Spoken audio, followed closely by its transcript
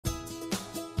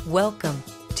Welcome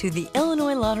to the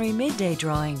Illinois Lottery Midday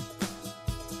Drawing.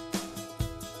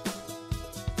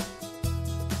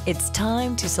 It's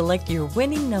time to select your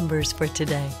winning numbers for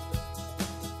today.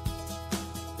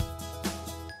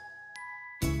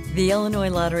 The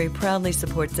Illinois Lottery proudly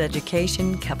supports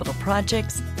education, capital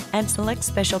projects, and select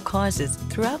special causes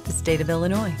throughout the state of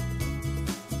Illinois.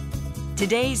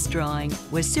 Today's drawing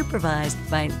was supervised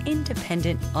by an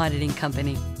independent auditing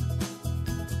company.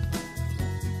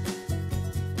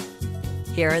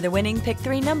 Here are the winning Pick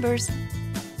 3 numbers: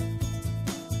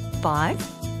 5,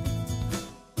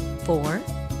 4,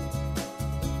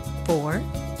 4,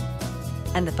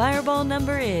 and the fireball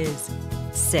number is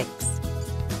 6.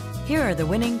 Here are the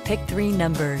winning Pick 3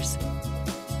 numbers: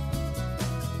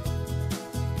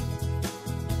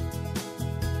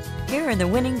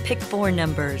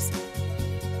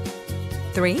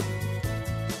 3,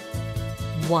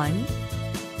 1,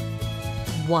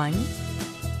 1,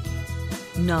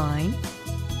 9,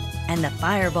 and the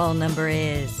fireball number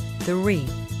is 3.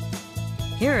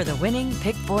 Here are the winning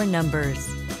Pick 4 numbers: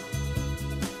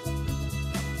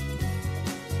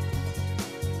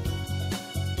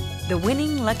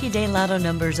 Lucky Day Lotto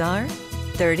numbers are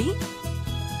 30,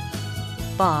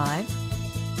 5,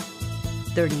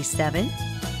 37,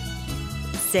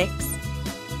 6,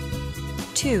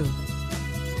 2.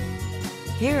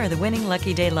 Here are the winning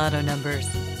Lucky Day Lotto numbers: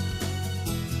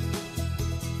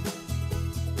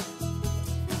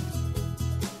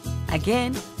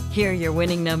 'Again, here are your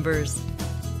winning numbers: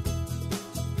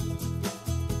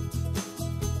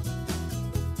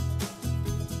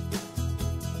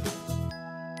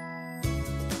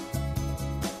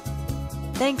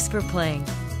 'Thanks for playing.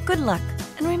 Good luck,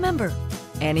 and remember,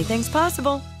 anything's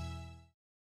possible.